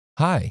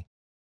Hi,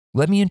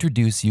 let me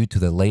introduce you to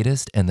the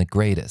latest and the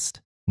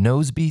greatest,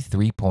 Nozbe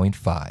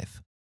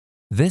 3.5.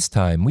 This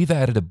time, we've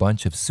added a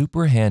bunch of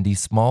super handy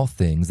small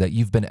things that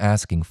you've been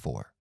asking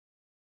for.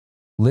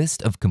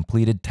 List of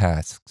completed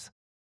tasks.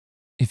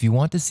 If you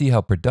want to see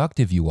how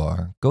productive you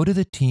are, go to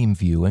the Team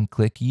view and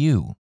click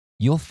You.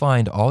 You'll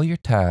find all your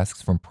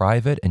tasks from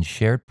private and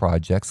shared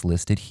projects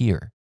listed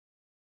here.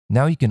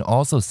 Now you can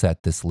also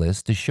set this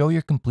list to show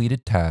your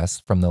completed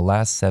tasks from the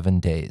last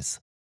 7 days.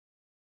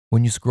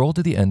 When you scroll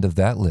to the end of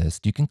that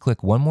list, you can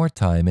click one more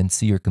time and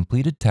see your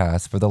completed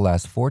tasks for the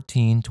last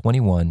 14,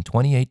 21,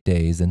 28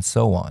 days, and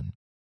so on.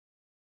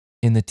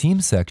 In the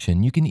Team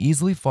section, you can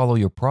easily follow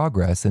your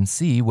progress and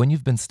see when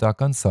you've been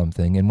stuck on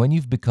something and when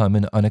you've become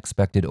an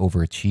unexpected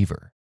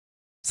overachiever.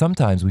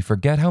 Sometimes we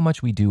forget how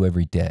much we do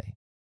every day.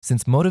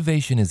 Since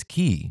motivation is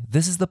key,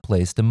 this is the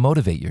place to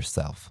motivate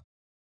yourself.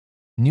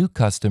 New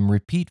custom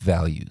repeat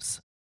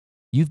values.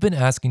 You've been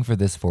asking for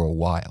this for a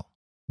while.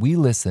 We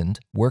listened,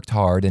 worked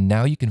hard, and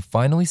now you can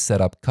finally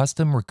set up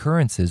custom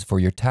recurrences for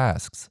your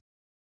tasks.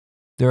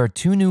 There are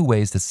 2 new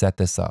ways to set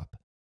this up.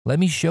 Let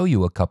me show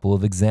you a couple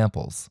of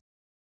examples.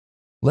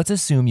 Let's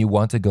assume you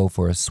want to go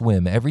for a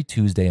swim every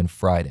Tuesday and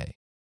Friday.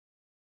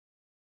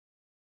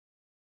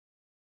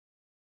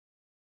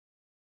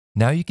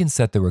 Now you can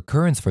set the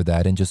recurrence for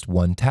that in just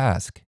one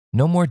task.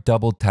 No more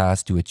double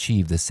tasks to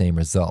achieve the same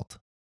result.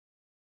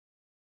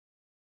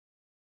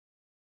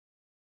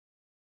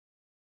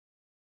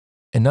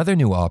 Another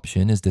new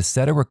option is to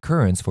set a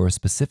recurrence for a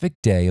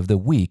specific day of the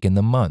week and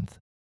the month.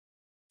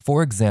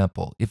 For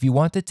example, if you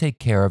want to take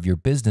care of your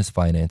business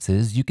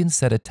finances, you can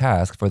set a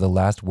task for the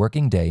last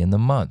working day in the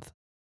month.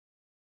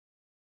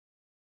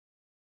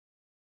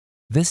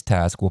 This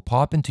task will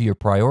pop into your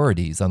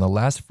priorities on the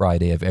last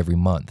Friday of every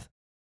month.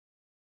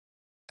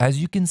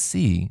 As you can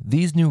see,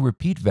 these new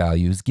repeat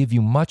values give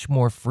you much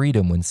more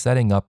freedom when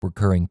setting up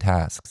recurring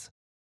tasks.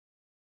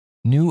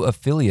 New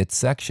affiliate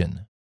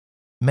section.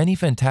 Many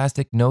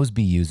fantastic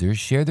Nozbe users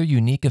share their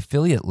unique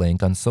affiliate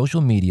link on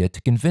social media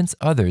to convince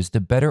others to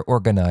better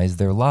organize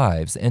their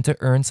lives and to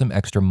earn some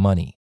extra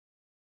money.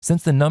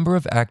 Since the number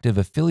of active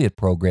affiliate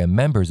program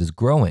members is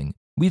growing,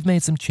 we've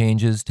made some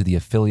changes to the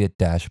affiliate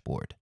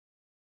dashboard.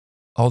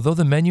 Although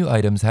the menu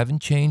items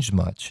haven't changed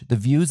much, the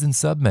views and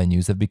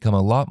submenus have become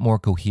a lot more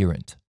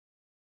coherent.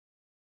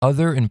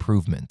 Other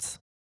improvements.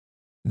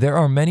 There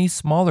are many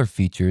smaller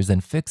features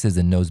and fixes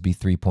in Nozbe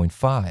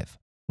 3.5.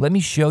 Let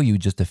me show you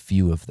just a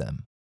few of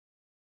them.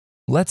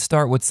 Let's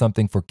start with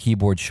something for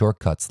keyboard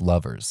shortcuts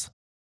lovers.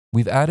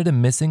 We've added a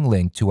missing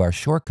link to our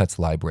shortcuts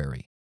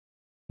library.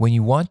 When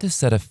you want to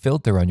set a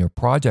filter on your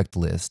project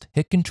list,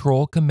 hit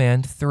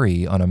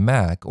Ctrl-Command-3 on a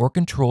Mac or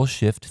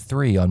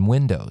Ctrl-Shift-3 on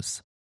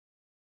Windows.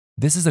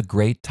 This is a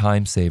great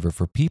time saver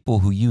for people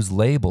who use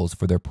labels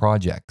for their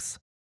projects.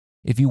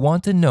 If you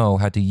want to know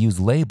how to use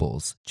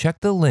labels,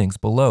 check the links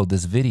below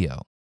this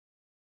video.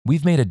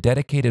 We've made a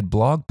dedicated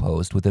blog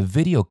post with a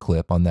video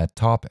clip on that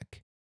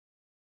topic.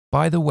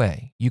 By the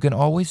way, you can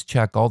always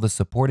check all the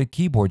supported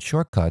keyboard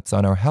shortcuts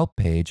on our help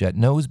page at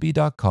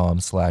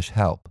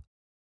nozbe.com/help.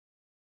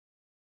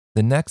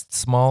 The next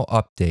small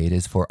update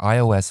is for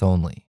iOS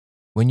only.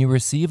 When you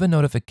receive a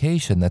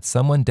notification that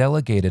someone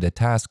delegated a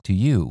task to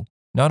you,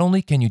 not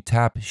only can you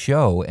tap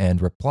Show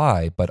and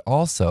Reply, but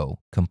also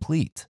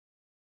Complete.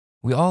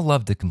 We all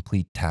love to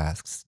complete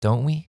tasks,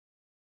 don't we?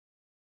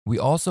 We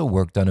also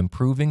worked on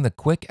improving the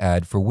Quick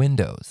Add for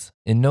Windows.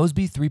 In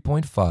Nozbe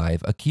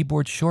 3.5, a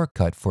keyboard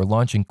shortcut for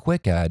launching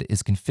Quick Add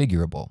is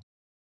configurable.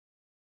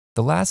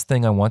 The last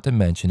thing I want to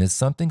mention is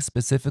something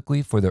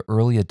specifically for the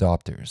early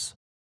adopters.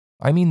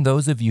 I mean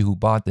those of you who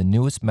bought the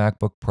newest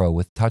MacBook Pro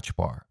with Touch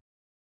Bar.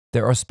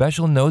 There are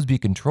special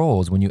Nozbe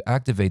controls when you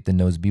activate the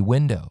Nozbe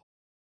window.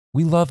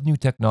 We love new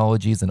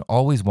technologies and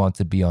always want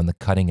to be on the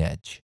cutting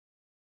edge.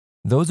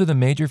 Those are the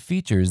major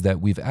features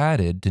that we've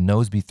added to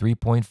Nozbe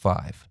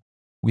 3.5.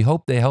 We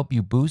hope they help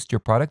you boost your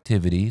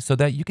productivity so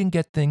that you can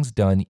get things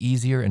done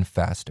easier and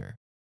faster.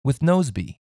 With Nozbe,